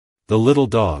the little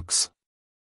dogs.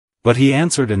 But he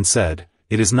answered and said,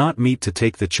 It is not meet to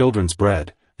take the children's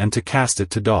bread, and to cast it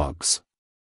to dogs.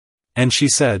 And she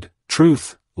said,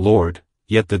 Truth, Lord,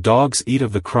 yet the dogs eat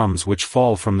of the crumbs which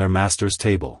fall from their master's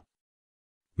table.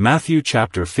 Matthew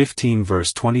chapter 15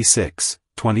 verse 26,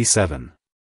 27.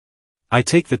 I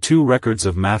take the two records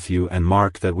of Matthew and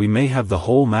Mark that we may have the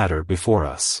whole matter before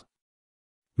us.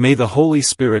 May the Holy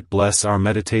Spirit bless our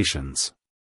meditations.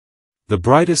 The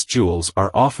brightest jewels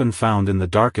are often found in the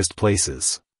darkest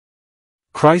places.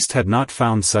 Christ had not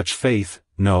found such faith,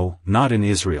 no, not in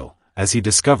Israel, as he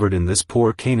discovered in this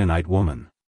poor Canaanite woman.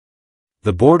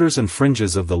 The borders and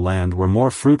fringes of the land were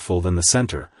more fruitful than the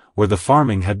center, where the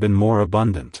farming had been more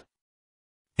abundant.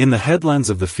 In the headlands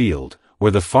of the field,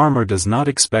 where the farmer does not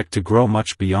expect to grow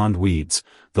much beyond weeds,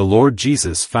 the Lord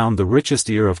Jesus found the richest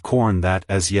ear of corn that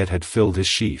as yet had filled his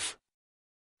sheaf.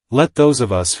 Let those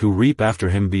of us who reap after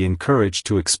him be encouraged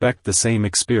to expect the same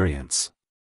experience.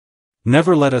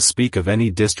 Never let us speak of any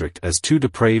district as too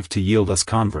depraved to yield us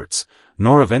converts,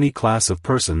 nor of any class of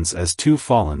persons as too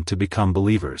fallen to become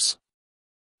believers.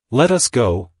 Let us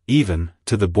go, even,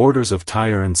 to the borders of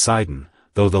Tyre and Sidon,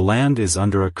 though the land is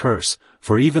under a curse,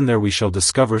 for even there we shall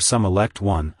discover some elect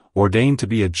one, ordained to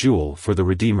be a jewel for the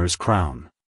Redeemer's crown.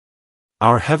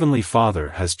 Our Heavenly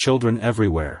Father has children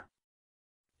everywhere.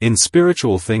 In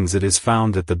spiritual things it is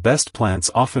found that the best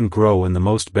plants often grow in the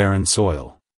most barren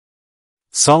soil.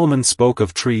 Solomon spoke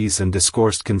of trees and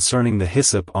discoursed concerning the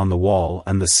hyssop on the wall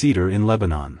and the cedar in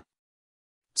Lebanon.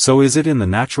 So is it in the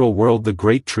natural world. The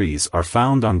great trees are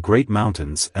found on great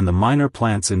mountains and the minor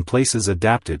plants in places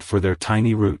adapted for their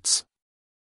tiny roots.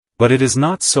 But it is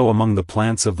not so among the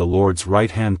plants of the Lord's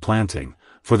right-hand planting,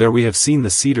 for there we have seen the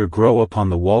cedar grow upon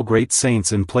the wall, great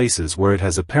saints, in places where it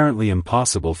has apparently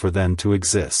impossible for them to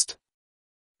exist.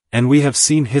 And we have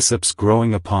seen hyssops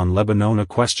growing upon Lebanon, a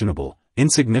questionable,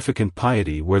 insignificant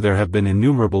piety where there have been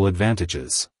innumerable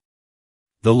advantages.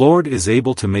 The Lord is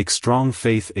able to make strong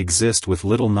faith exist with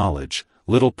little knowledge,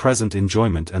 little present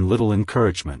enjoyment and little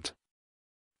encouragement.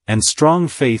 And strong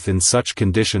faith in such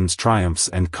conditions triumphs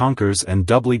and conquers and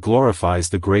doubly glorifies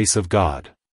the grace of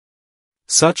God.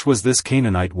 Such was this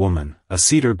Canaanite woman, a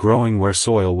cedar growing where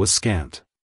soil was scant.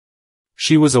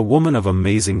 She was a woman of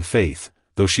amazing faith,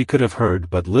 though she could have heard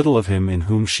but little of him in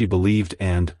whom she believed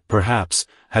and, perhaps,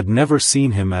 had never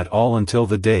seen him at all until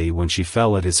the day when she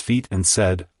fell at his feet and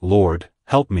said, Lord,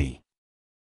 help me.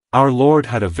 Our Lord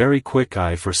had a very quick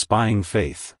eye for spying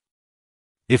faith.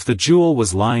 If the jewel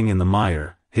was lying in the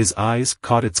mire, his eyes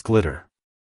caught its glitter.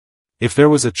 If there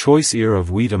was a choice ear of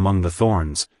wheat among the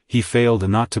thorns, he failed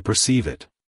not to perceive it.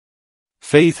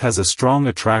 Faith has a strong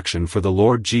attraction for the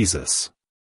Lord Jesus.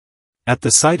 At the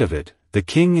sight of it, the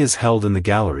king is held in the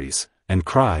galleries, and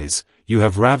cries, You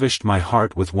have ravished my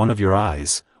heart with one of your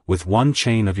eyes, with one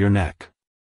chain of your neck.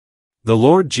 The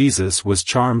Lord Jesus was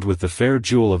charmed with the fair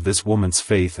jewel of this woman's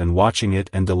faith, and watching it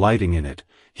and delighting in it,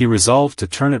 he resolved to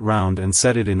turn it round and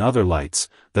set it in other lights,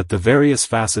 that the various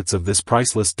facets of this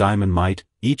priceless diamond might,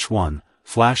 each one,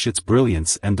 flash its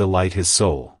brilliance and delight his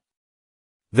soul.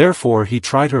 Therefore he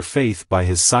tried her faith by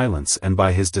his silence and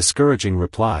by his discouraging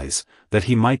replies, that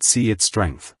he might see its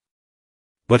strength.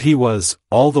 But he was,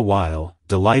 all the while,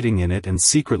 delighting in it and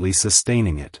secretly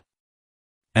sustaining it.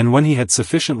 And when he had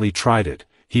sufficiently tried it,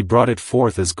 he brought it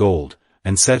forth as gold,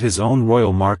 and set his own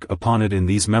royal mark upon it in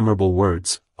these memorable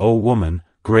words, O woman,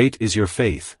 great is your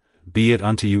faith, be it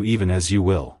unto you even as you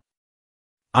will.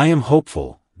 I am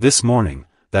hopeful, this morning,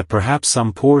 that perhaps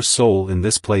some poor soul in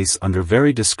this place under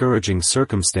very discouraging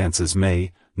circumstances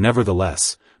may,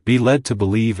 nevertheless, be led to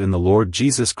believe in the Lord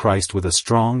Jesus Christ with a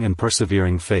strong and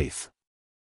persevering faith.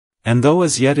 And though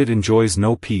as yet it enjoys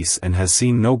no peace and has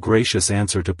seen no gracious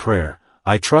answer to prayer,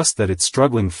 I trust that its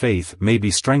struggling faith may be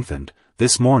strengthened,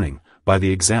 this morning, by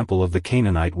the example of the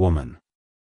Canaanite woman.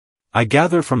 I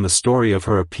gather from the story of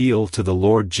her appeal to the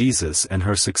Lord Jesus and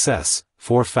her success,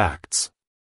 4 facts.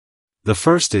 The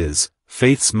first is,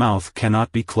 faith's mouth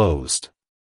cannot be closed.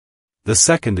 The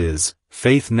second is,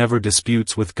 faith never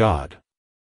disputes with God.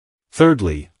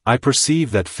 Thirdly, I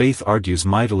perceive that faith argues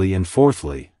mightily, and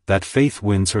fourthly, that faith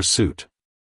wins her suit.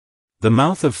 The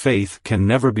mouth of faith can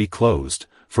never be closed,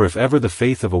 for if ever the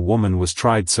faith of a woman was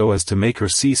tried so as to make her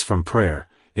cease from prayer,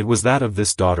 it was that of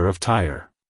this daughter of Tyre.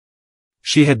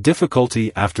 She had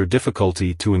difficulty after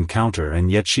difficulty to encounter,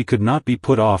 and yet she could not be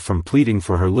put off from pleading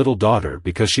for her little daughter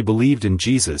because she believed in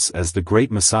Jesus as the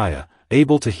great Messiah,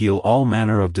 able to heal all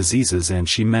manner of diseases, and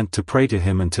she meant to pray to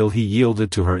him until he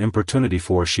yielded to her importunity,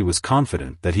 for she was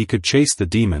confident that he could chase the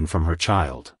demon from her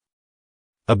child.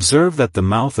 Observe that the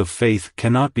mouth of faith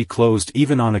cannot be closed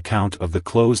even on account of the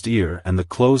closed ear and the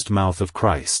closed mouth of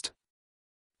Christ.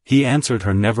 He answered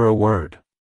her never a word.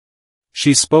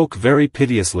 She spoke very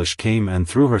piteously, came and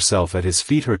threw herself at his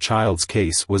feet. Her child's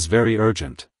case was very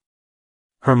urgent.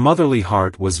 Her motherly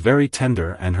heart was very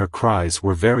tender and her cries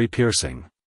were very piercing.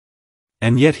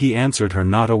 And yet he answered her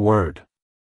not a word.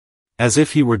 As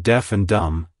if he were deaf and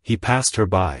dumb, he passed her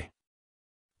by.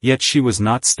 Yet she was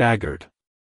not staggered.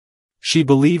 She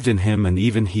believed in him, and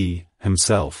even he,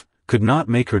 himself, could not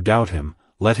make her doubt him,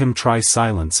 let him try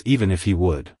silence even if he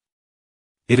would.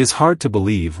 It is hard to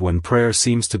believe when prayer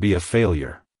seems to be a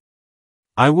failure.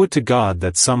 I would to God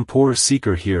that some poor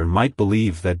seeker here might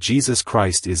believe that Jesus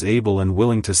Christ is able and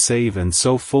willing to save, and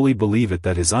so fully believe it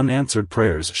that his unanswered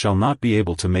prayers shall not be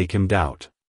able to make him doubt.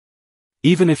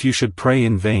 Even if you should pray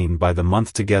in vain by the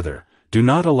month together, do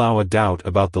not allow a doubt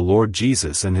about the Lord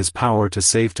Jesus and his power to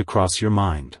save to cross your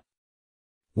mind.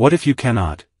 What if you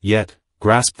cannot, yet,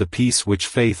 grasp the peace which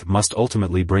faith must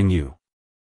ultimately bring you?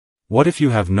 What if you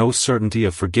have no certainty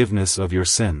of forgiveness of your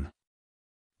sin?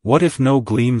 What if no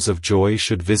gleams of joy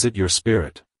should visit your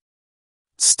spirit?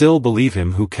 Still believe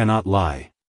him who cannot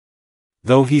lie.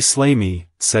 Though he slay me,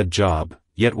 said Job,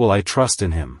 yet will I trust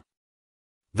in him.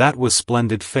 That was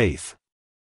splendid faith.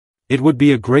 It would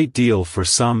be a great deal for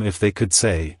some if they could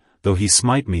say, though he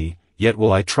smite me, yet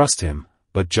will I trust him,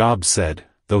 but Job said,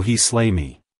 though he slay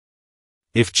me.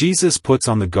 If Jesus puts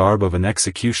on the garb of an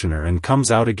executioner and comes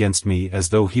out against me as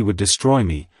though he would destroy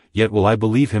me, yet will I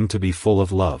believe him to be full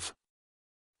of love.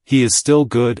 He is still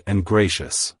good and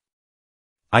gracious.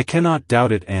 I cannot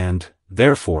doubt it, and,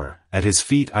 therefore, at his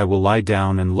feet I will lie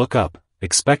down and look up,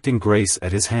 expecting grace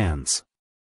at his hands.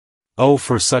 Oh,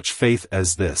 for such faith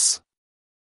as this!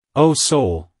 O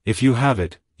soul, if you have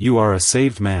it, you are a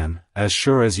saved man, as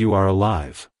sure as you are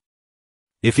alive.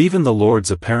 If even the Lord's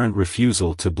apparent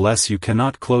refusal to bless you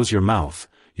cannot close your mouth,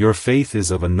 your faith is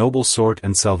of a noble sort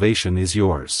and salvation is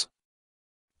yours.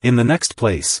 In the next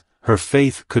place, her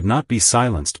faith could not be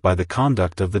silenced by the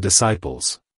conduct of the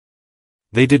disciples.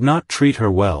 They did not treat her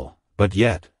well, but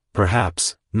yet,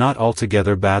 perhaps, not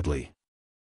altogether badly.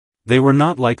 They were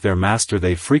not like their master.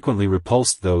 They frequently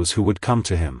repulsed those who would come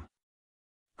to him.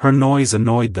 Her noise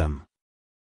annoyed them.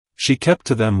 She kept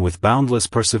to them with boundless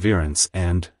perseverance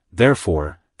and,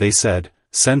 therefore, they said,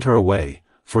 send her away,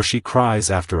 for she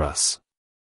cries after us.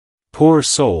 Poor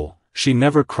soul, she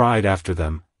never cried after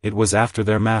them, it was after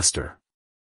their master.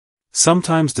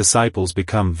 Sometimes disciples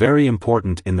become very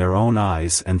important in their own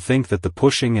eyes and think that the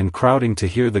pushing and crowding to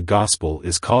hear the gospel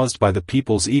is caused by the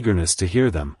people's eagerness to hear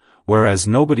them, whereas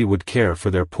nobody would care for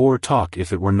their poor talk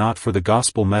if it were not for the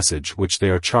gospel message which they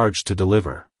are charged to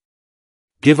deliver.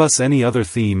 Give us any other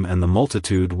theme and the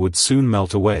multitude would soon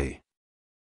melt away.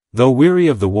 Though weary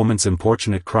of the woman's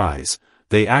importunate cries,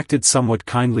 they acted somewhat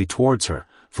kindly towards her,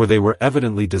 for they were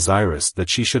evidently desirous that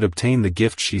she should obtain the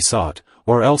gift she sought,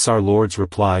 or else our Lord's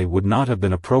reply would not have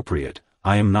been appropriate,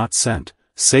 I am not sent,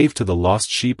 save to the lost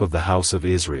sheep of the house of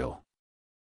Israel.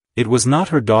 It was not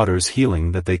her daughter's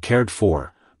healing that they cared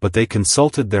for, but they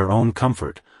consulted their own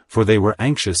comfort, for they were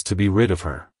anxious to be rid of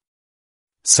her.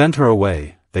 Send her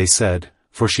away, they said,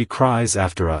 for she cries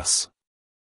after us.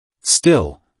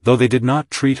 Still, though they did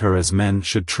not treat her as men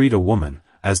should treat a woman,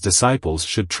 as disciples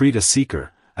should treat a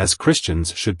seeker, as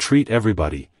Christians should treat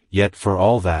everybody, yet for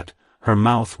all that, her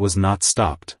mouth was not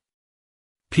stopped.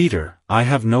 Peter, I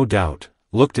have no doubt,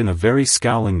 looked in a very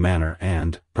scowling manner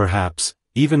and, perhaps,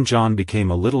 even John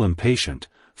became a little impatient,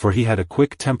 for he had a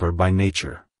quick temper by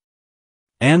nature.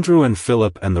 Andrew and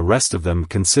Philip and the rest of them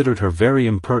considered her very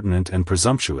impertinent and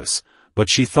presumptuous, but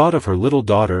she thought of her little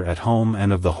daughter at home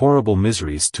and of the horrible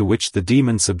miseries to which the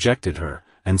demon subjected her,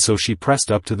 and so she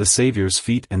pressed up to the Saviour's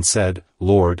feet and said,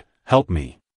 Lord, help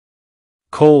me.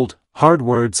 Cold, hard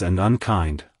words and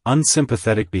unkind,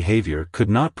 unsympathetic behavior could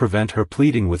not prevent her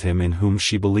pleading with him in whom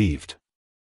she believed.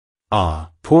 Ah,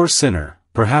 poor sinner,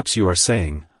 perhaps you are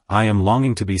saying, I am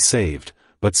longing to be saved,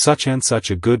 but such and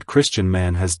such a good Christian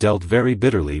man has dealt very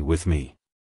bitterly with me.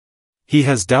 He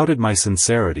has doubted my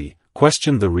sincerity,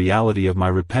 questioned the reality of my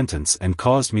repentance and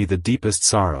caused me the deepest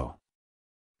sorrow.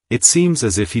 It seems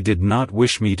as if he did not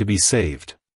wish me to be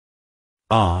saved.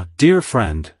 Ah, dear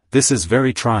friend, this is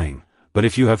very trying, but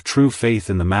if you have true faith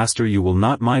in the Master you will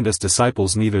not mind us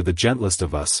disciples, neither the gentlest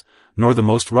of us, nor the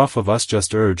most rough of us.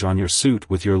 Just urge on your suit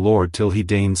with your Lord till he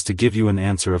deigns to give you an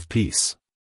answer of peace.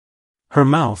 Her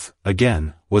mouth,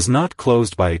 again, was not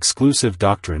closed by exclusive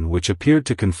doctrine which appeared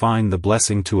to confine the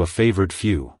blessing to a favored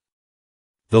few.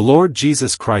 The Lord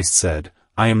Jesus Christ said,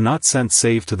 I am not sent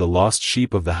save to the lost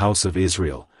sheep of the house of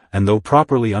Israel, and though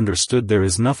properly understood there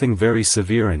is nothing very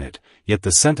severe in it, yet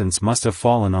the sentence must have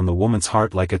fallen on the woman's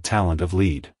heart like a talent of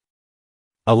lead.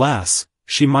 Alas,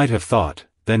 she might have thought,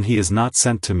 then he is not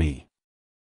sent to me.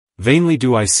 Vainly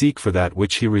do I seek for that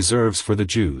which he reserves for the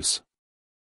Jews.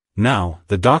 Now,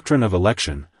 the doctrine of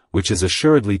election, which is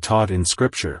assuredly taught in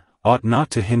Scripture, ought not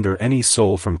to hinder any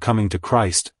soul from coming to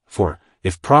Christ, for,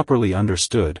 if properly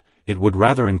understood, it would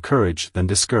rather encourage than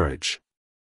discourage.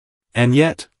 And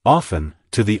yet, often,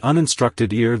 to the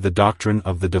uninstructed ear the doctrine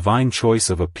of the divine choice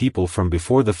of a people from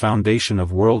before the foundation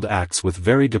of world acts with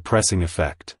very depressing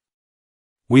effect.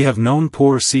 We have known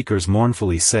poor seekers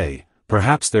mournfully say,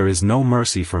 "Perhaps there is no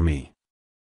mercy for me.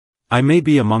 I may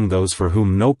be among those for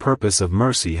whom no purpose of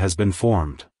mercy has been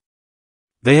formed."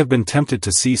 They have been tempted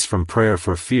to cease from prayer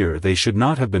for fear they should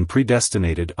not have been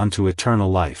predestinated unto eternal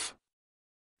life.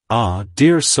 Ah,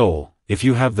 dear soul, if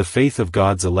you have the faith of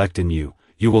God's elect in you,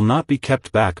 you will not be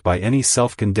kept back by any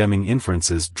self-condemning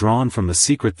inferences drawn from the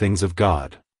secret things of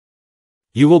God.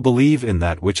 You will believe in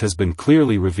that which has been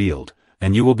clearly revealed,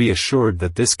 and you will be assured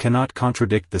that this cannot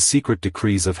contradict the secret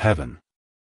decrees of heaven.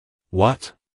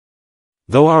 What?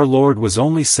 Though our Lord was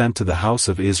only sent to the house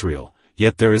of Israel,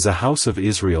 yet there is a house of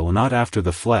Israel not after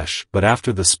the flesh but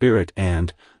after the Spirit,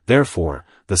 and, therefore,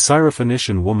 the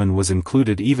Syrophoenician woman was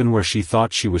included even where she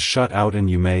thought she was shut out, and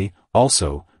you may,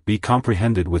 also, be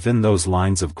comprehended within those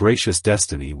lines of gracious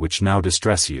destiny which now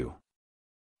distress you.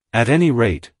 At any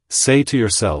rate, say to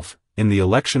yourself, in the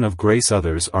election of grace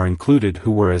others are included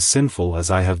who were as sinful as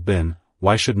I have been,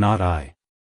 why should not I?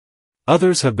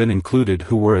 Others have been included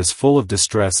who were as full of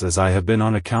distress as I have been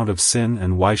on account of sin,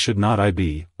 and why should not I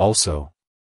be, also?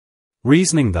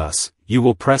 Reasoning thus, you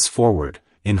will press forward,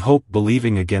 in hope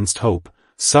believing against hope,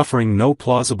 suffering no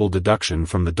plausible deduction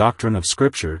from the doctrine of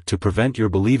Scripture to prevent your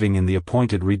believing in the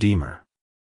appointed Redeemer.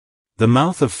 The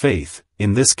mouth of faith,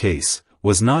 in this case,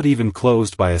 was not even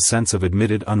closed by a sense of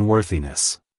admitted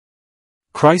unworthiness.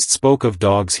 Christ spoke of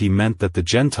dogs. He meant that the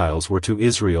Gentiles were to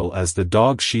Israel as the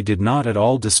dogs. She did not at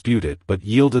all dispute it but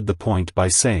yielded the point by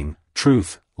saying,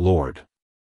 "Truth, Lord."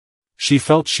 She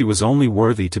felt she was only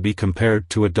worthy to be compared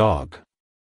to a dog.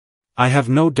 I have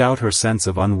no doubt her sense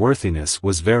of unworthiness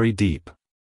was very deep.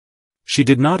 She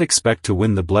did not expect to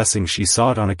win the blessing she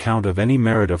sought on account of any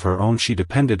merit of her own. She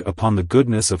depended upon the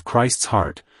goodness of Christ's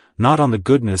heart, not on the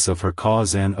goodness of her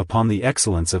cause, and upon the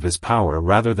excellence of his power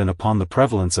rather than upon the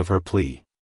prevalence of her plea.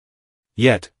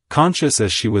 Yet, conscious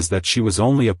as she was that she was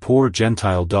only a poor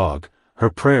Gentile dog, her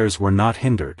prayers were not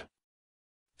hindered.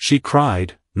 She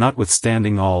cried,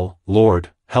 notwithstanding all,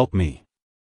 "Lord, help me."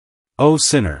 O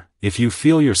sinner, if you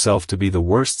feel yourself to be the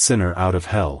worst sinner out of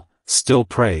hell, still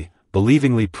pray,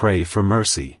 believingly pray for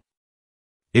mercy.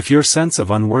 If your sense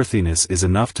of unworthiness is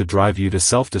enough to drive you to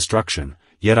self-destruction,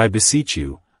 yet I beseech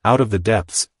you, out of the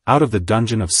depths, out of the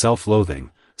dungeon of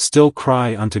self-loathing, still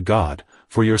cry unto God,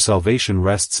 for your salvation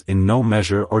rests in no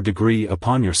measure or degree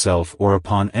upon yourself or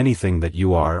upon anything that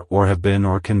you are or have been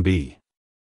or can be.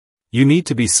 You need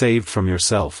to be saved from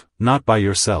yourself, not by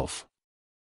yourself.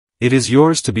 It is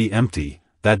yours to be empty,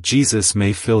 that Jesus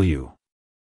may fill you.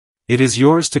 It is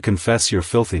yours to confess your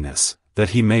filthiness, that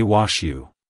he may wash you.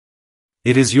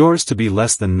 It is yours to be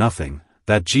less than nothing,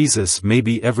 that Jesus may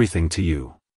be everything to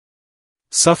you.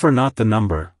 Suffer not the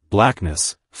number,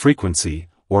 blackness, frequency,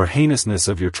 or heinousness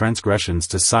of your transgressions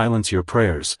to silence your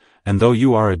prayers, and though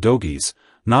you are a doggies,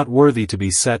 not worthy to be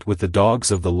set with the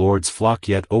dogs of the Lord's flock,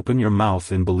 yet open your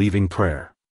mouth in believing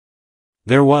prayer.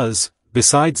 There was,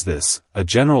 besides this, a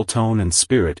general tone and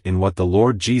spirit in what the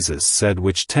Lord Jesus said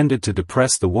which tended to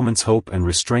depress the woman's hope and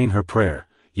restrain her prayer,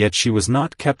 yet she was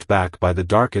not kept back by the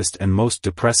darkest and most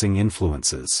depressing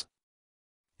influences.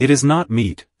 "It is not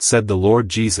meet," said the Lord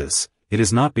Jesus, "it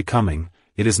is not becoming,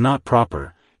 it is not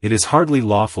proper, it is hardly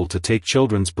lawful to take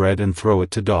children's bread and throw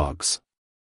it to dogs."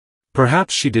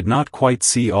 Perhaps she did not quite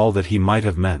see all that he might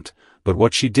have meant, but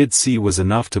what she did see was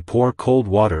enough to pour cold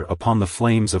water upon the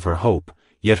flames of her hope,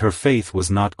 yet her faith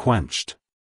was not quenched.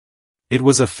 It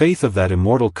was a faith of that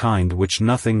immortal kind which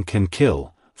nothing can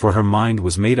kill, for her mind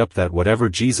was made up that whatever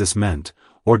Jesus meant,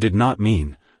 or did not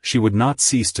mean, she would not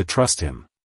cease to trust him.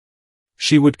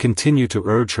 She would continue to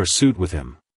urge her suit with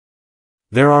him.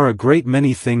 There are a great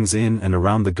many things in and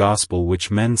around the gospel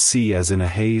which men see as in a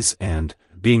haze and,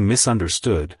 being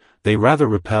misunderstood, they rather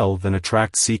repel than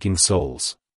attract seeking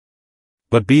souls.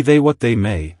 But be they what they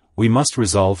may, we must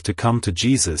resolve to come to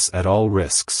Jesus at all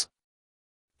risks.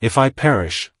 If I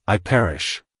perish, I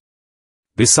perish.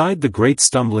 Beside the great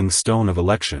stumbling stone of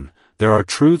election, there are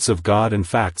truths of God and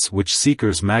facts which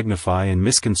seekers magnify and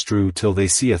misconstrue till they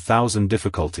see 1,000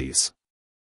 difficulties.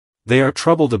 They are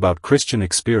troubled about Christian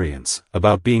experience,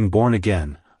 about being born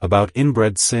again, about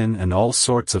inbred sin and all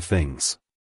sorts of things.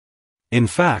 In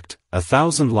fact,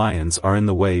 1,000 lions are in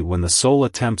the way when the soul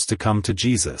attempts to come to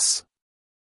Jesus.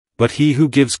 But he who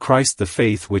gives Christ the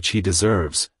faith which he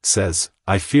deserves, says,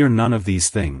 I fear none of these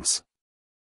things.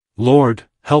 Lord,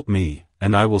 help me,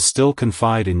 and I will still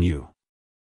confide in you.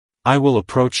 I will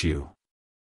approach you.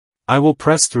 I will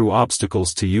press through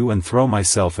obstacles to you and throw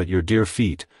myself at your dear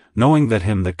feet, knowing that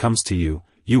him that comes to you,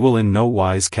 you will in no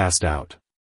wise cast out.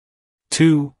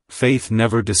 2. Faith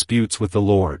never disputes with the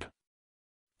Lord.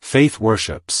 Faith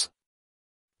worships.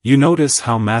 You notice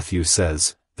how Matthew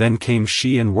says, then came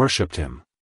she and worshipped him.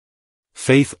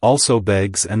 Faith also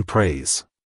begs and prays.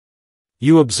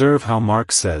 You observe how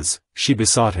Mark says, she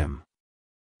besought him.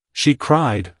 She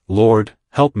cried, Lord,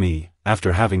 help me,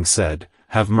 after having said,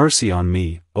 have mercy on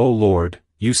me, O Lord,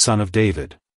 you Son of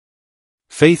David.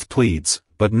 Faith pleads,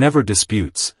 but never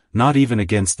disputes, not even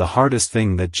against the hardest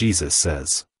thing that Jesus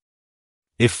says.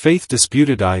 If faith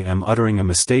disputed, I am uttering a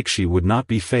mistake. She would not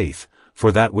be faith,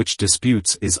 for that which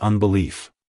disputes is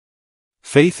unbelief.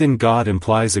 Faith in God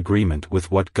implies agreement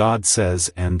with what God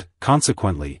says and,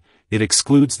 consequently, it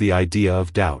excludes the idea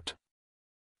of doubt.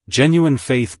 Genuine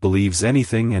faith believes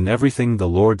anything and everything the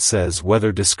Lord says,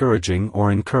 whether discouraging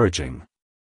or encouraging.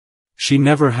 She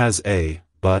never has a,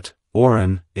 but, or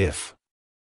an, if.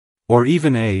 Or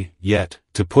even a, yet,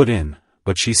 to put in,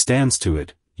 but she stands to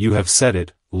it, you have said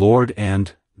it, Lord,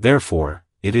 and, therefore,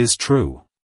 it is true.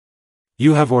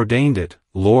 You have ordained it,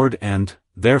 Lord, and,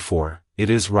 therefore, it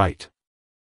is right.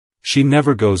 She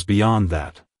never goes beyond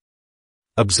that.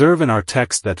 Observe in our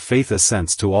text that faith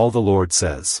assents to all the Lord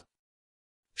says.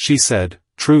 She said,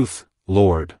 Truth,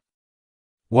 Lord.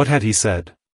 What had he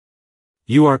said?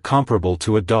 You are comparable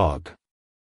to a dog.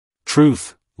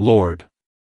 Truth, Lord.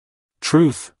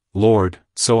 Truth, Lord,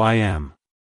 so I am.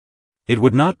 It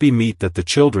would not be meet that the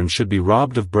children should be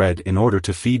robbed of bread in order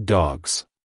to feed dogs.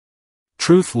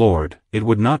 Truth, Lord, it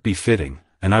would not be fitting,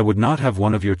 and I would not have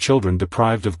one of your children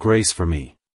deprived of grace for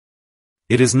me.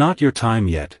 It is not your time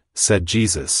yet, said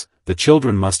Jesus, the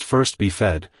children must first be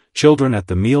fed, children at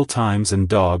the meal times and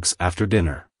dogs after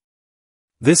dinner.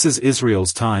 This is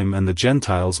Israel's time and the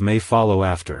Gentiles may follow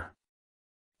after.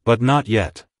 But not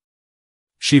yet.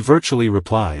 She virtually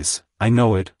replies, I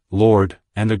know it, Lord,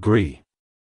 and agree.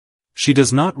 She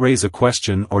does not raise a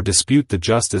question or dispute the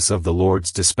justice of the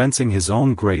Lord's dispensing his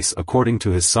own grace according to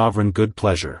his sovereign good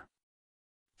pleasure.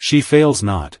 She fails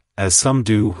not, as some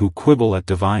do who quibble at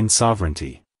divine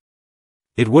sovereignty.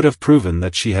 It would have proven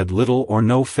that she had little or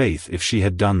no faith if she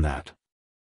had done that.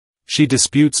 She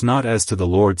disputes not as to the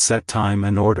Lord's set time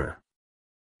and order.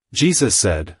 Jesus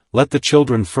said, Let the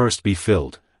children first be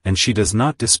filled, and she does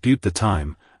not dispute the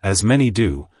time, as many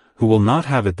do, who will not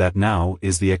have it that now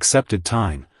is the accepted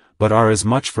time, but are as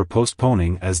much for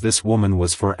postponing as this woman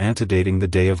was for antedating the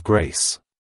day of grace.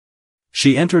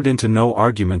 She entered into no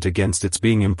argument against its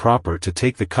being improper to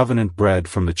take the covenant bread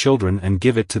from the children and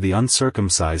give it to the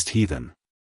uncircumcised heathen.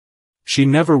 She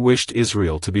never wished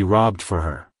Israel to be robbed for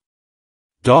her.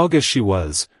 Dog as she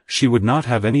was, she would not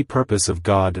have any purpose of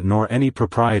God nor any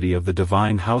propriety of the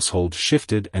divine household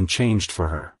shifted and changed for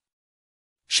her.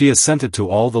 She assented to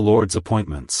all the Lord's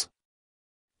appointments.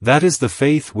 That is the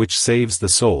faith which saves the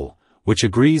soul, which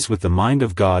agrees with the mind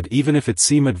of God even if it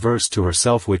seem adverse to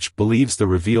herself, which believes the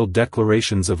revealed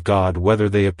declarations of God whether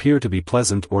they appear to be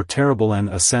pleasant or terrible, and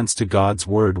assents to God's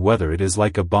word whether it is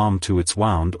like a balm to its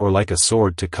wound or like a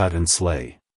sword to cut and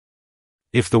slay.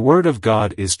 If the word of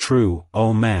God is true,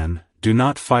 O man, do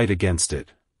not fight against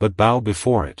it, but bow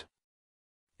before it.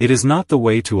 It is not the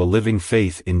way to a living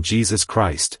faith in Jesus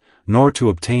Christ, nor to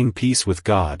obtain peace with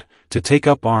God, to take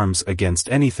up arms against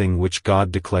anything which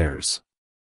God declares.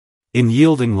 In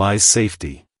yielding lies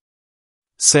safety.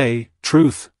 Say,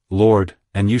 Truth, Lord,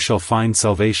 and you shall find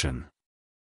salvation.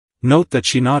 Note that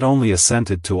she not only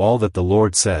assented to all that the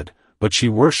Lord said, but she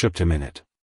worshipped him in it.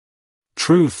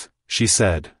 Truth, she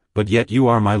said, but yet you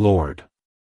are my Lord.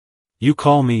 You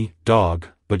call me, dog,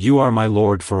 but you are my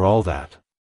Lord for all that.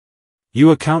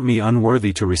 You account me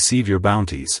unworthy to receive your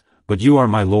bounties, but you are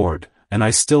my Lord, and I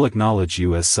still acknowledge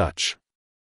you as such.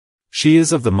 She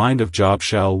is of the mind of Job.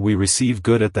 Shall we receive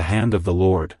good at the hand of the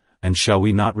Lord, and shall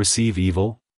we not receive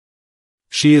evil?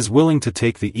 She is willing to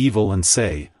take the evil and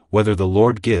say, whether the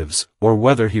Lord gives, or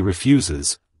whether he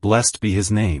refuses, blessed be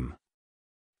his name.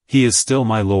 He is still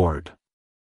my Lord.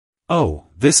 Oh,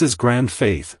 this is grand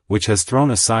faith, which has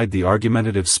thrown aside the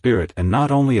argumentative spirit and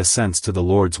not only assents to the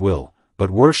Lord's will,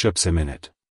 but worships him in it.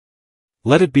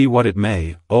 Let it be what it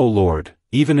may, O Lord,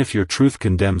 even if your truth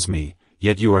condemns me,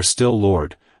 yet you are still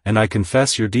Lord, and I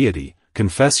confess your deity,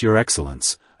 confess your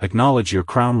excellence, acknowledge your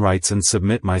crown rights and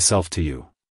submit myself to you.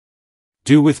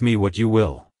 Do with me what you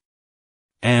will.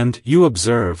 And, you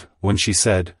observe, when she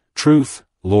said, Truth,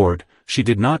 Lord, she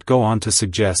did not go on to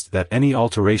suggest that any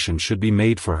alteration should be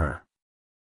made for her.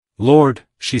 "Lord,"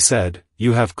 she said,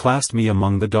 "you have classed me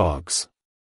among the dogs."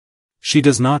 She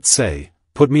does not say,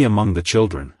 "Put me among the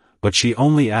children," but she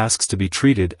only asks to be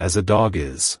treated as a dog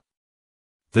is.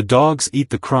 "The dogs eat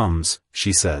the crumbs,"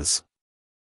 she says.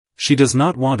 She does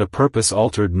not want a purpose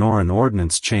altered nor an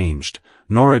ordinance changed,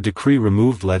 nor a decree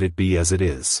removed. Let it be as it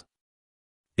is.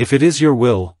 "If it is your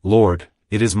will, Lord,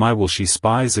 it is my will." She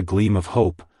spies a gleam of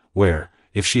hope, where,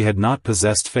 if she had not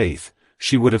possessed faith,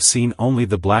 she would have seen only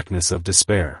the blackness of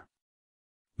despair.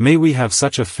 May we have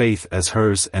such a faith as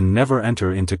hers and never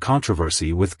enter into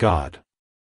controversy with God.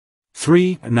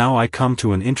 3. Now I come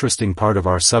to an interesting part of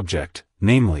our subject,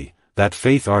 namely, that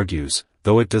faith argues,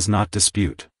 though it does not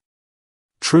dispute.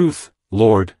 "Truth,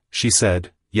 Lord," she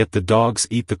said, "yet the dogs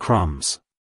eat the crumbs."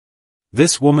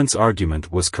 This woman's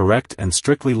argument was correct and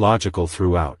strictly logical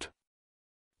throughout.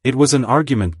 It was an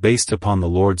argument based upon the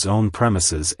Lord's own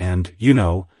premises and, you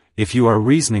know, if you are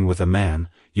reasoning with a man,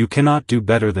 you cannot do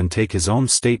better than take his own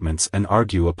statements and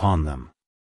argue upon them.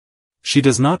 She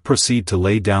does not proceed to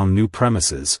lay down new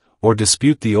premises, or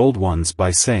dispute the old ones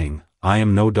by saying, "I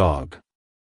am no dog."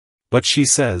 But she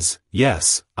says,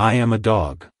 "Yes, I am a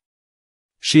dog."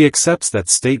 She accepts that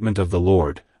statement of the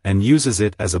Lord, and uses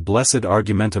it as a blessed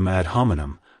argumentum ad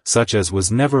hominem, such as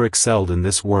was never excelled in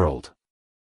this world.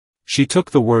 She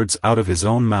took the words out of his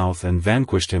own mouth and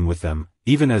vanquished him with them,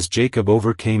 even as Jacob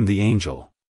overcame the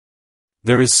angel.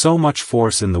 There is so much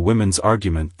force in the women's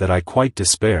argument that I quite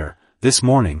despair, this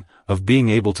morning, of being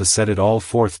able to set it all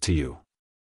forth to you.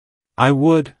 I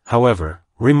would, however,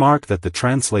 remark that the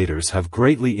translators have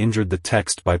greatly injured the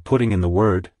text by putting in the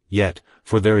word, yet,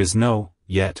 for there is no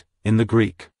yet in the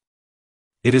Greek.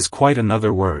 It is quite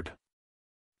another word.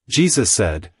 Jesus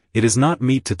said, "It is not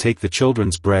meet to take the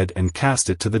children's bread and cast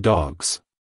it to the dogs."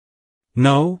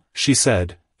 No, she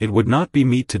said, it would not be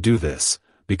meet to do this,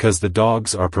 because the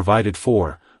dogs are provided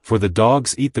for the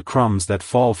dogs eat the crumbs that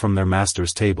fall from their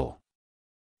master's table.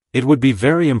 It would be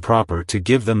very improper to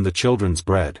give them the children's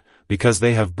bread, because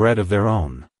they have bread of their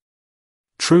own.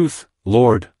 Truth,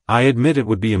 Lord, I admit it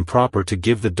would be improper to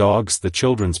give the dogs the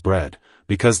children's bread,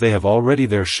 because they have already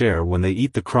their share when they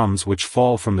eat the crumbs which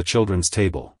fall from the children's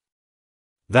table.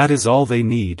 That is all they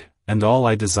need, and all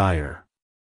I desire.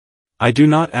 I do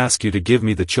not ask you to give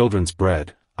me the children's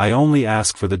bread, I only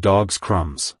ask for the dog's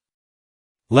crumbs.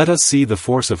 Let us see the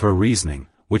force of her reasoning,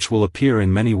 which will appear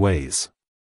in many ways.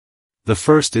 The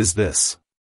first is this.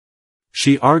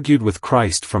 She argued with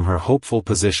Christ from her hopeful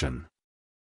position.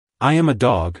 "I am a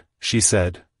dog," she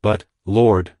said, "but,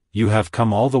 Lord, you have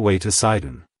come all the way to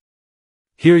Sidon.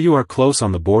 Here you are close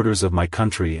on the borders of my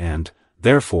country and,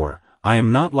 therefore, I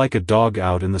am not like a dog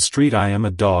out in the street, I am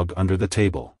a dog under the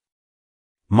table."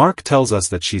 Mark tells us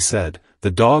that she said,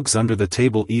 "The dogs under the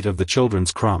table eat of the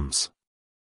children's crumbs."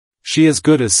 She as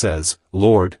good as says,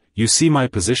 "Lord, you see my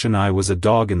position, I was a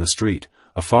dog in the street,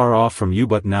 afar off from you,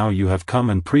 but now you have come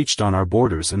and preached on our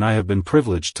borders and I have been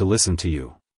privileged to listen to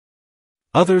you.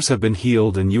 Others have been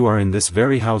healed and you are in this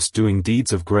very house doing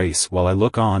deeds of grace while I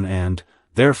look on and,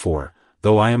 therefore,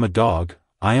 though I am a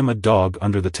dog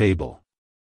under the table.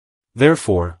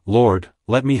 Therefore, Lord,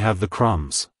 let me have the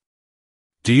crumbs."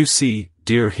 Do you see,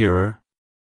 dear hearer?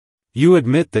 You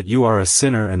admit that you are a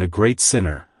sinner and a great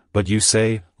sinner, but you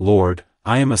say, "Lord,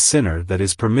 I am a sinner that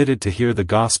is permitted to hear the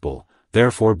gospel,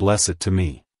 therefore bless it to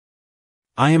me.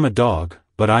 I am a dog,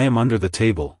 but I am under the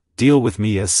table, deal with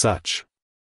me as such.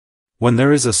 When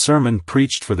there is a sermon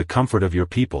preached for the comfort of your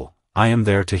people, I am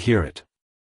there to hear it.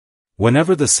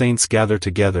 Whenever the saints gather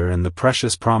together and the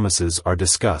precious promises are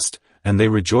discussed, and they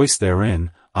rejoice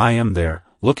therein, I am there,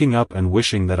 looking up and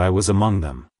wishing that I was among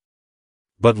them.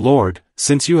 But Lord,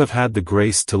 since you have had the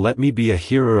grace to let me be a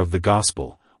hearer of the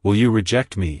gospel, will you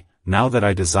reject me, now that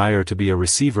I desire to be a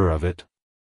receiver of it?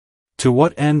 To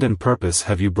what end and purpose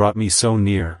have you brought me so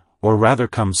near, or rather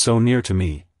come so near to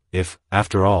me, if,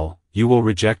 after all, you will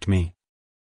reject me?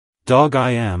 Dog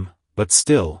I am, but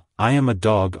still, I am a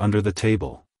dog under the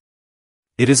table.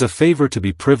 It is a favor to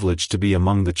be privileged to be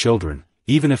among the children,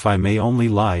 even if I may only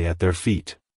lie at their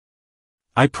feet.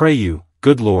 I pray you,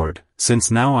 good Lord,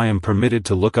 since now I am permitted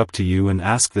to look up to you and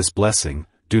ask this blessing,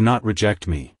 do not reject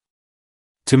me.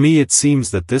 To me it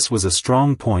seems that this was a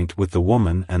strong point with the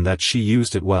woman and that she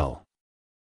used it well.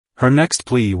 Her next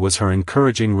plea was her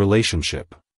encouraging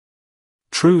relationship.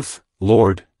 Truth,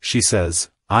 Lord, she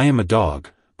says, I am a dog,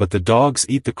 but the dogs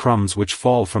eat the crumbs which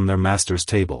fall from their master's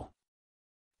table.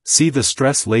 See the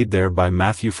stress laid there by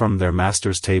Matthew, from their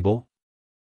master's table?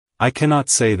 I cannot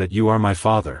say that you are my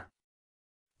father.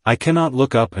 I cannot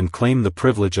look up and claim the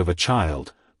privilege of a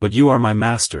child, but you are my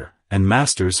master, and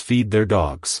masters feed their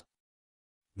dogs.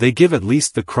 They give at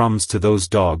least the crumbs to those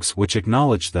dogs which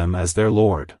acknowledge them as their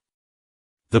Lord.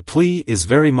 The plea is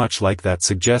very much like that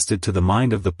suggested to the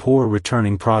mind of the poor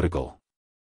returning prodigal.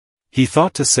 He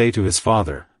thought to say to his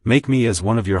father, "Make me as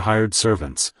one of your hired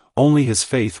servants," only his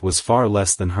faith was far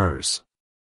less than hers.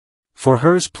 For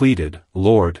hers pleaded,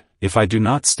 "Lord, if I do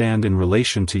not stand in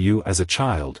relation to you as a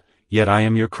child, yet I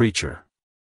am your creature.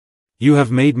 You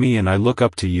have made me and I look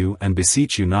up to you and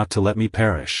beseech you not to let me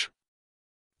perish.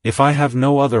 If I have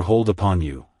no other hold upon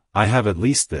you, I have at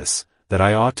least this, that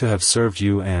I ought to have served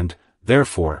you and,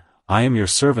 therefore, I am your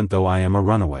servant though I am a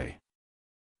runaway.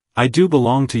 I do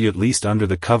belong to you at least under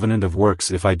the covenant of works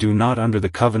if I do not under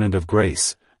the covenant of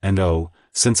grace, and oh,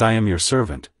 since I am your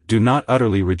servant, do not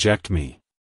utterly reject me.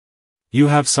 You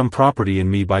have some property in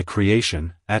me by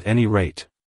creation, at any rate.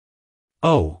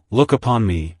 Oh, look upon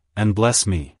me, and bless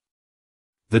me.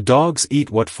 The dogs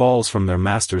eat what falls from their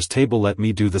master's table, let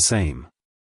me do the same."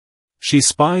 She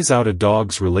spies out a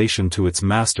dog's relation to its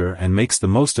master and makes the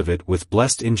most of it with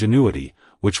blessed ingenuity,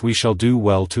 which we shall do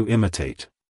well to imitate.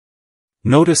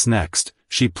 Notice next,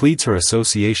 she pleads her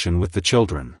association with the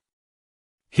children.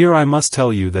 Here I must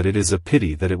tell you that it is a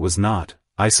pity that it was not,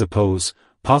 I suppose,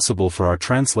 possible for our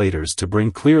translators to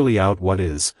bring clearly out what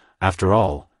is, after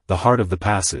all, the heart of the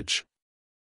passage.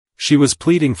 She was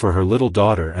pleading for her little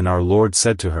daughter, and our Lord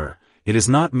said to her, "It is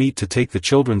not meet to take the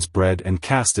children's bread and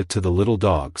cast it to the little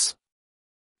dogs."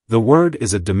 The word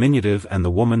is a diminutive and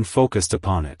the woman focused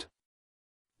upon it.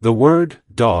 The word,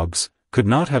 dogs, could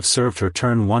not have served her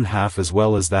turn one half as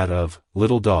well as that of,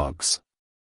 little dogs.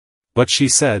 But she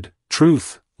said,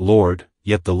 "Truth, Lord,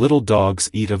 yet the little dogs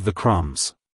eat of the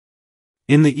crumbs."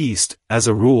 In the East, as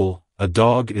a rule, a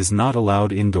dog is not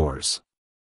allowed indoors.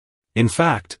 In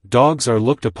fact, dogs are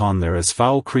looked upon there as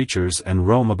foul creatures and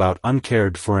roam about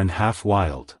uncared for and half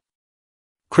wild.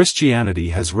 Christianity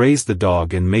has raised the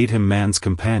dog and made him man's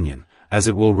companion, as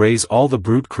it will raise all the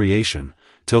brute creation,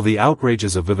 till the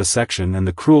outrages of vivisection and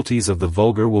the cruelties of the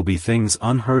vulgar will be things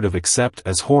unheard of except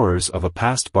as horrors of a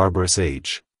past barbarous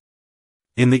age.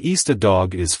 In the East a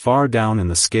dog is far down in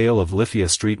the scale of Lithia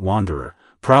street wanderer,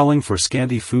 prowling for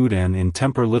scanty food and in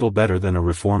temper little better than a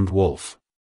reformed wolf.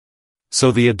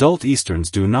 So the adult Easterns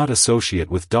do not associate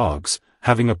with dogs,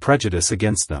 having a prejudice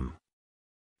against them.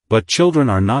 But children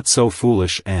are not so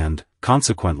foolish and,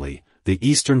 consequently, the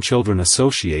Eastern children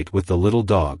associate with the little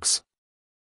dogs.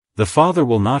 The father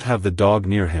will not have the dog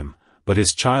near him, but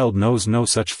his child knows no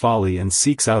such folly and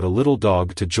seeks out a little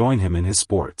dog to join him in his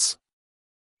sports.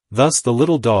 Thus the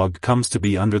little dog comes to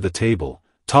be under the table,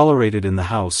 tolerated in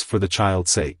the house for the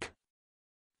child's sake.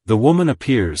 The woman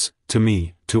appears, to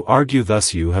me, to argue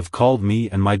thus: you have called me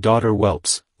and my daughter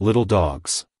whelps, little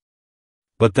dogs.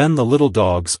 But then the little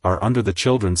dogs are under the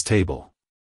children's table.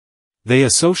 They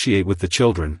associate with the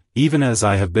children, even as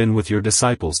I have been with your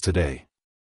disciples today.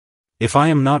 If I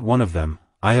am not one of them,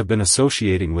 I have been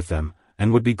associating with them,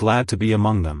 and would be glad to be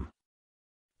among them.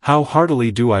 How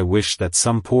heartily do I wish that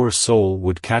some poor soul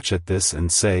would catch at this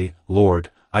and say, "Lord,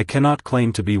 I cannot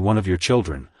claim to be one of your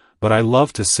children, but I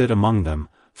love to sit among them,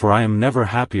 for I am never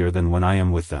happier than when I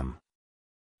am with them.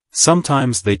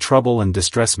 Sometimes they trouble and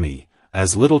distress me,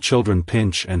 as little children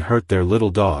pinch and hurt their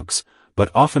little dogs,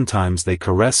 but oftentimes they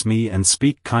caress me and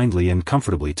speak kindly and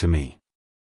comfortably to me.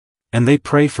 And they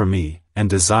pray for me, and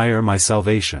desire my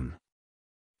salvation.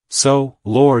 So,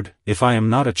 Lord, if I am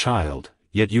not a child,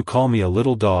 yet you call me a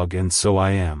little dog, and so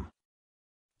I am.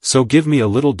 So give me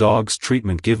a little dog's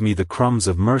treatment, give me the crumbs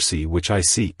of mercy which I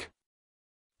seek."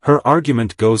 Her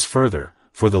argument goes further,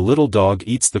 for the little dog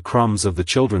eats the crumbs of the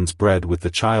children's bread with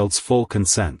the child's full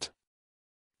consent.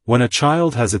 When a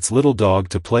child has its little dog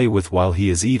to play with while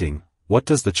he is eating, what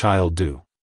does the child do?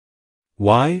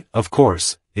 Why, of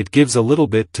course, it gives a little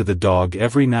bit to the dog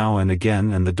every now and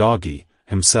again, and the doggy,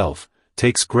 himself,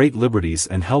 takes great liberties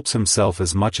and helps himself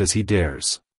as much as he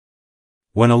dares.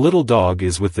 When a little dog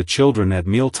is with the children at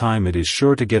mealtime, it is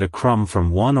sure to get a crumb from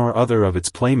one or other of its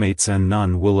playmates, and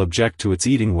none will object to its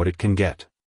eating what it can get.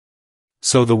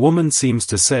 So the woman seems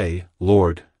to say,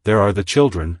 "Lord, there are the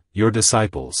children, your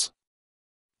disciples.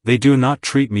 They do not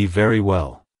treat me very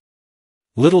well.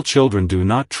 Little children do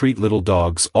not treat little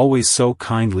dogs always so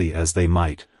kindly as they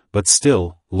might, but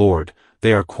still, Lord,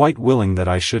 they are quite willing that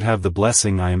I should have the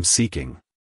blessing I am seeking.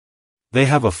 They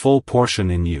have a full portion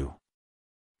in you.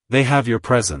 They have your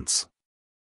presence.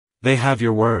 They have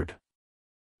your word.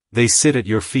 They sit at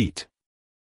your feet.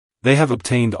 They have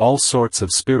obtained all sorts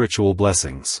of spiritual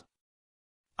blessings.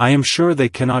 I am sure they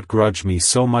cannot grudge me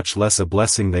so much less a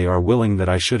blessing they are willing that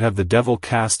I should have the devil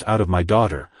cast out of my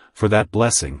daughter, for that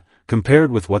blessing, compared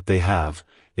with what they have,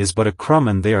 is but a crumb,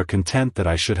 and they are content that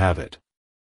I should have it.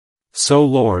 So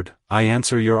Lord, I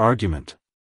answer your argument.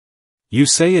 You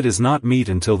say it is not meet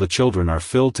until the children are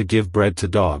filled to give bread to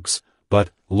dogs, but,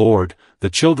 Lord, the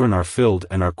children are filled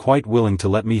and are quite willing to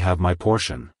let me have my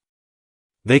portion.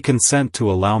 They consent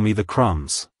to allow me the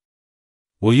crumbs.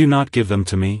 Will you not give them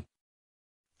to me?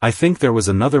 I think there was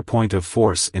another point of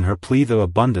force in her plea, the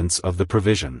abundance of the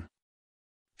provision.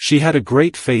 She had a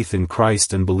great faith in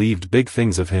Christ and believed big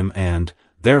things of him and,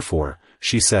 therefore,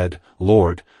 she said,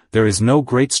 Lord, there is no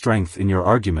great strength in your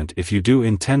argument if you do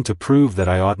intend to prove that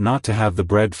I ought not to have the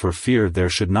bread for fear there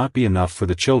should not be enough for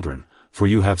the children, for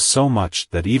you have so much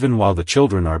that even while the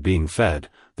children are being fed,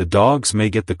 the dogs may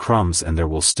get the crumbs and there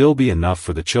will still be enough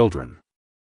for the children.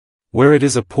 Where it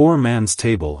is a poor man's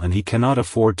table and he cannot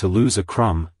afford to lose a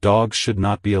crumb, dogs should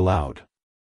not be allowed.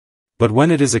 But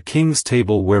when it is a king's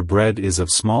table where bread is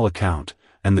of small account,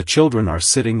 and the children are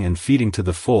sitting and feeding to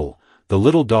the full, the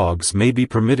little dogs may be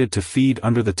permitted to feed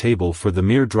under the table for the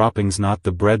mere droppings, not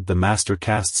the bread the master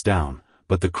casts down,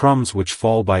 but the crumbs which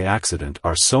fall by accident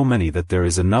are so many that there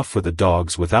is enough for the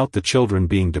dogs without the children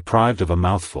being deprived of a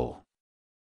mouthful.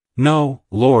 No,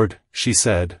 Lord, she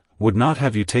said, would not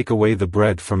have you take away the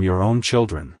bread from your own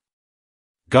children.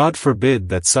 God forbid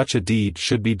that such a deed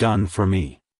should be done for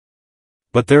me.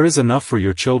 But there is enough for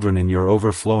your children in your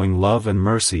overflowing love and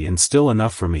mercy, and still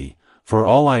enough for me, for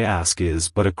all I ask is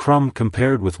but a crumb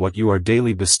compared with what you are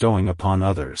daily bestowing upon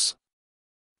others.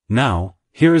 Now,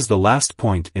 here is the last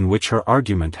point in which her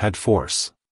argument had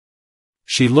force.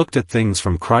 She looked at things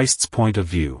from Christ's point of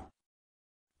view.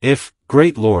 If,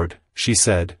 great Lord, she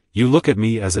said, you look at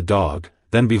me as a dog,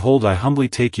 then behold I humbly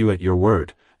take you at your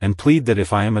word, and plead that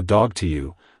if I am a dog to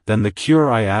you, then the cure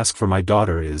I ask for my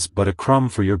daughter is but a crumb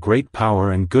for your great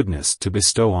power and goodness to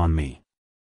bestow on me.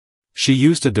 She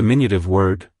used a diminutive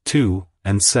word, too,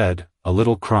 and said, a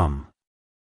little crumb.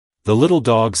 The little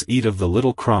dogs eat of the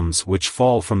little crumbs which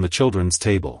fall from the children's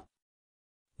table.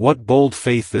 What bold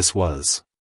faith this was!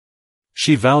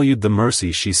 She valued the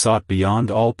mercy she sought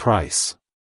beyond all price.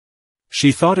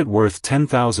 She thought it worth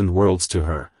 10,000 worlds to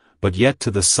her, but yet to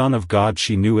the Son of God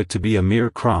she knew it to be a mere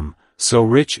crumb, so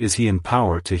rich is he in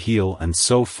power to heal and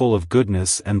so full of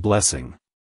goodness and blessing.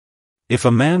 If a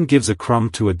man gives a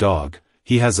crumb to a dog,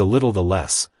 he has a little the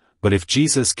less, but if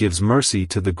Jesus gives mercy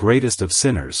to the greatest of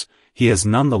sinners, he has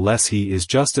none the less. He is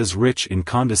just as rich in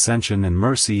condescension and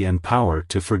mercy and power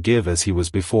to forgive as he was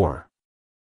before.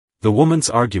 The woman's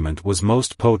argument was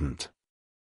most potent.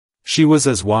 She was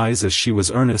as wise as she was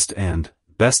earnest and,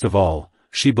 best of all,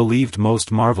 she believed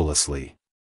most marvelously.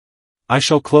 I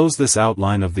shall close this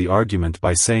outline of the argument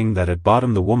by saying that at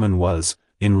bottom the woman was,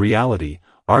 in reality,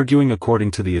 arguing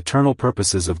according to the eternal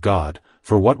purposes of God,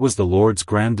 for what was the Lord's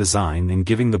grand design in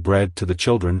giving the bread to the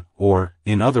children, or,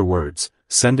 in other words,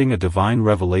 sending a divine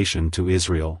revelation to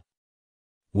Israel?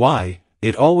 Why,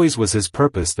 it always was his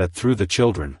purpose that through the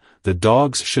children, the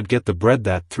dogs should get the bread,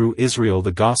 that through Israel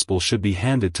the gospel should be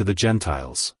handed to the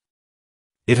Gentiles.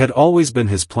 It had always been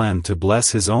his plan to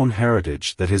bless his own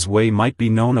heritage, that his way might be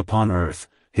known upon earth,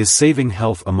 his saving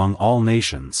health among all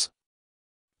nations.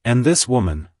 And this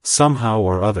woman, somehow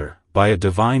or other, by a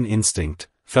divine instinct,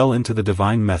 fell into the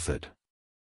divine method.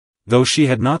 Though she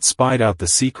had not spied out the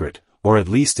secret, or at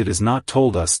least it is not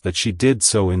told us that she did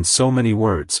so in so many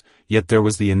words, yet there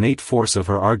was the innate force of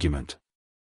her argument.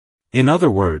 In other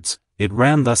words, it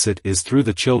ran thus: it is through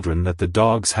the children that the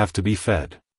dogs have to be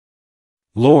fed.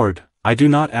 Lord, I do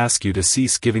not ask you to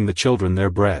cease giving the children their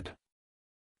bread.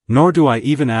 Nor do I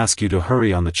even ask you to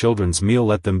hurry on the children's meal.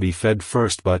 Let them be fed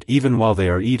first, but even while they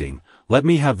are eating, let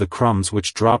me have the crumbs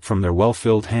which drop from their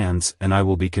well-filled hands, and I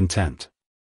will be content.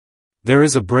 There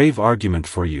is a brave argument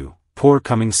for you, poor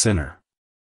coming sinner.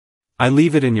 I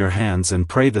leave it in your hands and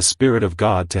pray the Spirit of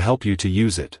God to help you to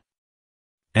use it.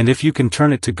 And if you can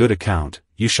turn it to good account,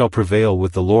 you shall prevail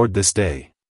with the Lord this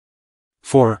day.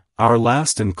 For, our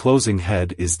last and closing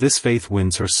head is this: faith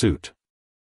wins her suit.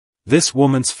 This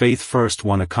woman's faith first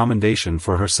won a commendation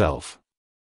for herself.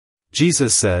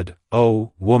 Jesus said,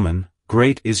 "O woman,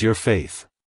 great is your faith."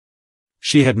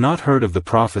 She had not heard of the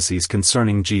prophecies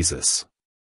concerning Jesus.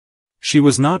 She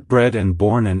was not bred and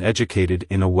born and educated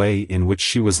in a way in which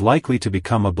she was likely to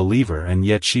become a believer, and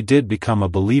yet she did become a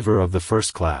believer of the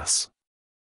first class.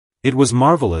 It was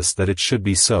marvelous that it should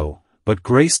be so, but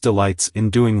grace delights in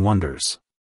doing wonders.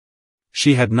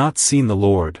 She had not seen the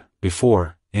Lord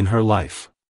before in her life.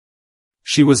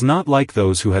 She was not like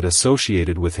those who had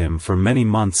associated with him for many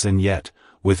months, and yet,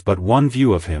 with but one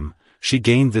view of him, she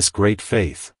gained this great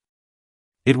faith.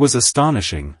 It was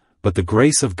astonishing, but the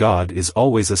grace of God is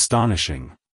always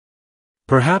astonishing.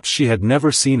 Perhaps she had never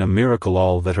seen a miracle.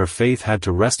 All that her faith had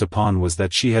to rest upon was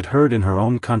that she had heard in her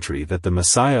own country that the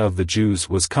Messiah of the Jews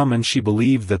was come, and she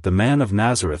believed that the man of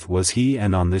Nazareth was he,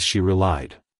 and on this she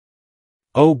relied.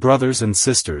 Oh, brothers and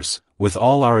sisters, with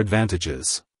all our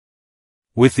advantages,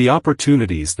 with the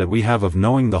opportunities that we have of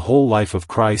knowing the whole life of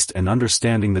Christ and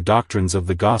understanding the doctrines of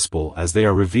the gospel as they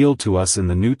are revealed to us in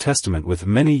the New Testament, with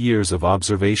many years of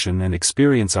observation and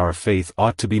experience, our faith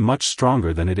ought to be much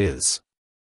stronger than it is.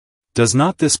 Does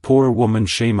not this poor woman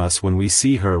shame us when we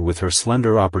see her with her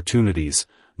slender opportunities,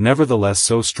 nevertheless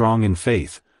so strong in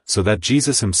faith, so that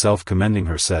Jesus himself commending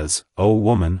her says, "O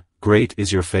woman, great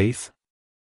is your faith"?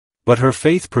 But her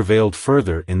faith prevailed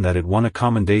further in that it won a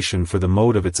commendation for the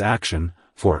mode of its action,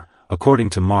 for, according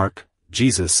to Mark,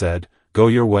 Jesus said, "Go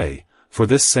your way, for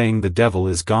this saying the devil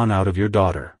is gone out of your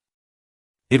daughter."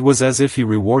 It was as if he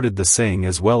rewarded the saying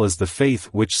as well as the faith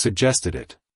which suggested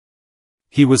it.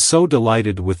 He was so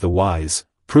delighted with the wise,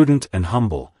 prudent and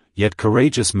humble, yet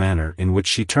courageous manner in which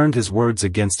she turned his words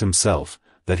against himself,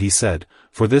 that he said,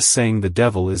 "For this saying the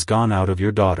devil is gone out of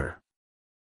your daughter."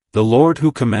 The Lord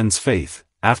who commends faith,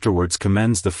 afterwards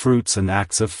commends the fruits and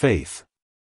acts of faith.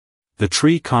 The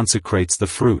tree consecrates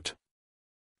the fruit.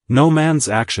 No man's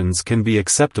actions can be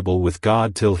acceptable with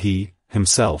God till he,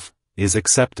 himself, is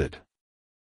accepted.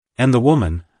 And the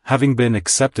woman, having been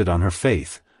accepted on her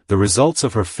faith, the results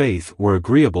of her faith were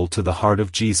agreeable to the heart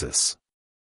of Jesus.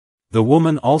 The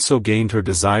woman also gained her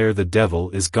desire. The devil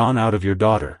is gone out of your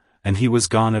daughter, and he was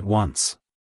gone at once.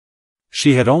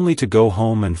 She had only to go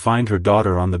home and find her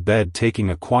daughter on the bed taking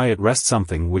a quiet rest,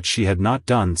 something which she had not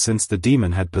done since the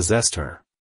demon had possessed her.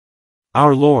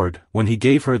 Our Lord, when he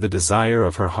gave her the desire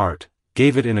of her heart,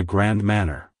 gave it in a grand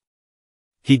manner.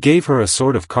 He gave her a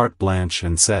sort of carte blanche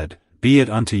and said, "Be it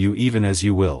unto you even as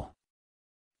you will."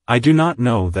 I do not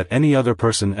know that any other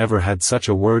person ever had such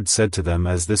a word said to them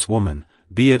as this woman,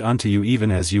 "Be it unto you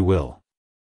even as you will."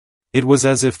 It was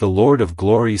as if the Lord of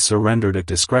glory surrendered at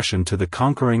discretion to the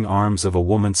conquering arms of a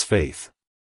woman's faith.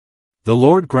 The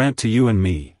Lord grant to you and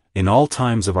me, in all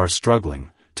times of our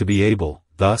struggling, to be able,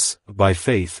 thus, by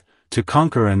faith, to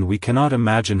conquer, and we cannot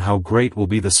imagine how great will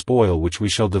be the spoil which we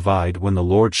shall divide when the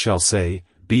Lord shall say,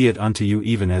 "Be it unto you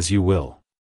even as you will."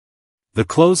 The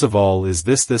close of all is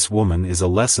this woman is a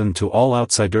lesson to all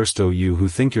outsiders, to you who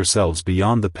think yourselves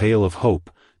beyond the pale of hope,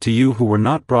 to you who were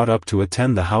not brought up to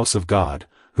attend the house of God,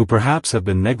 who perhaps have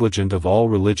been negligent of all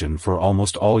religion for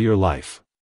almost all your life.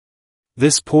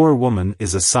 This poor woman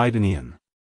is a Sidonian.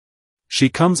 She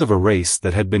comes of a race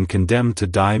that had been condemned to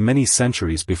die many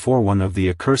centuries before, one of the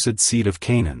accursed seed of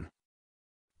Canaan.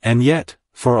 And yet,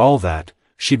 for all that,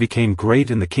 she became great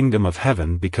in the kingdom of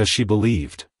heaven because she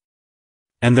believed.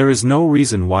 And there is no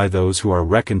reason why those who are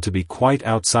reckoned to be quite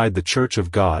outside the church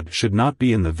of God should not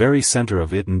be in the very center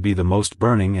of it and be the most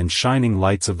burning and shining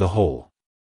lights of the whole.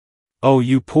 Oh,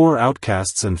 you poor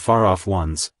outcasts and far-off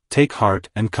ones, take heart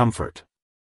and comfort.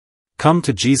 Come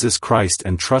to Jesus Christ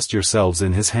and trust yourselves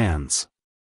in his hands.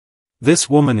 This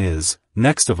woman is,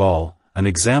 next of all, an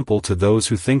example to those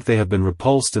who think they have been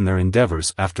repulsed in their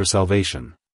endeavors after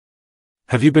salvation.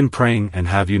 Have you been praying and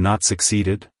have you not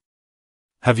succeeded?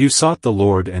 Have you sought the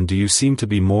Lord and do you seem to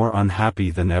be more unhappy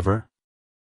than ever?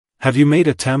 Have you made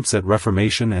attempts at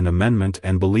reformation and amendment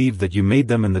and believed that you made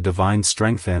them in the divine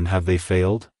strength, and have they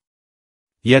failed?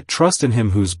 Yet trust in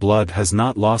him whose blood has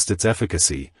not lost its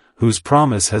efficacy, whose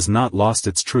promise has not lost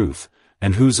its truth,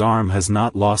 and whose arm has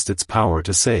not lost its power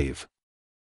to save.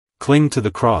 Cling to the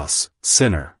cross,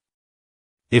 sinner.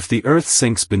 If the earth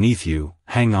sinks beneath you,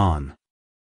 hang on.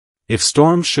 If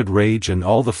storms should rage and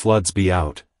all the floods be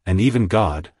out, and even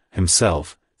God,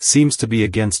 himself, seems to be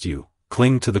against you,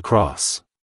 cling to the cross.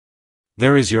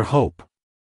 There is your hope.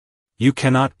 You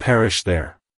cannot perish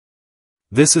there.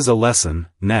 This is a lesson,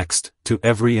 next, to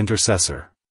every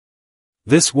intercessor.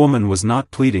 This woman was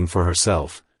not pleading for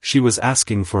herself, she was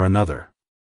asking for another.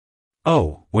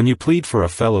 Oh, when you plead for a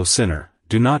fellow sinner,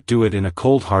 do not do it in a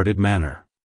cold-hearted manner.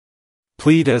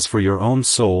 Plead as for your own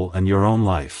soul and your own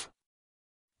life.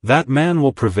 That man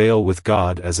will prevail with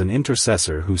God as an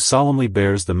intercessor who solemnly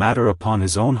bears the matter upon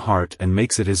his own heart and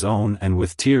makes it his own, and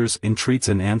with tears entreats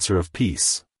an answer of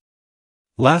peace.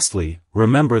 Lastly,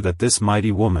 remember that this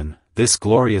mighty woman, this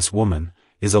glorious woman,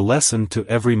 is a lesson to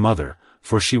every mother,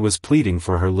 for she was pleading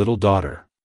for her little daughter.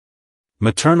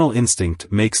 Maternal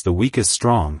instinct makes the weakest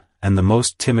strong, and the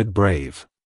most timid brave.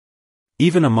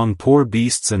 Even among poor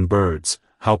beasts and birds,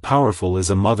 how powerful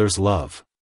is a mother's love.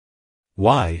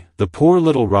 Why, the poor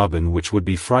little robin, which would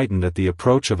be frightened at the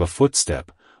approach of a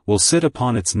footstep, will sit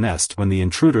upon its nest when the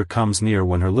intruder comes near,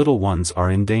 when her little ones are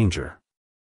in danger.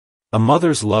 A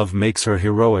mother's love makes her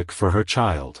heroic for her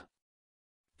child.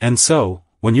 And so,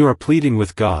 when you are pleading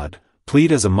with God,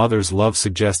 plead as a mother's love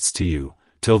suggests to you,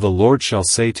 till the Lord shall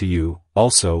say to you,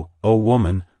 also, O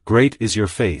woman, great is your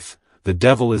faith, the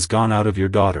devil is gone out of your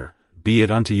daughter, be it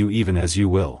unto you even as you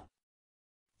will.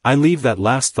 I leave that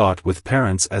last thought with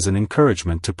parents as an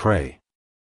encouragement to pray.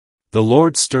 The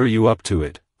Lord stir you up to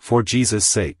it, for Jesus'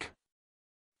 sake.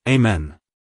 Amen.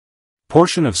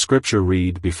 Portion of Scripture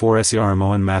read before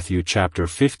Srmo in Matthew chapter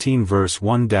 15 verse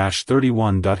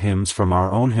 1-31. Hymns from our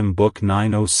own hymn book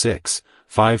 906,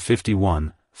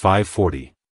 551,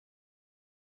 540.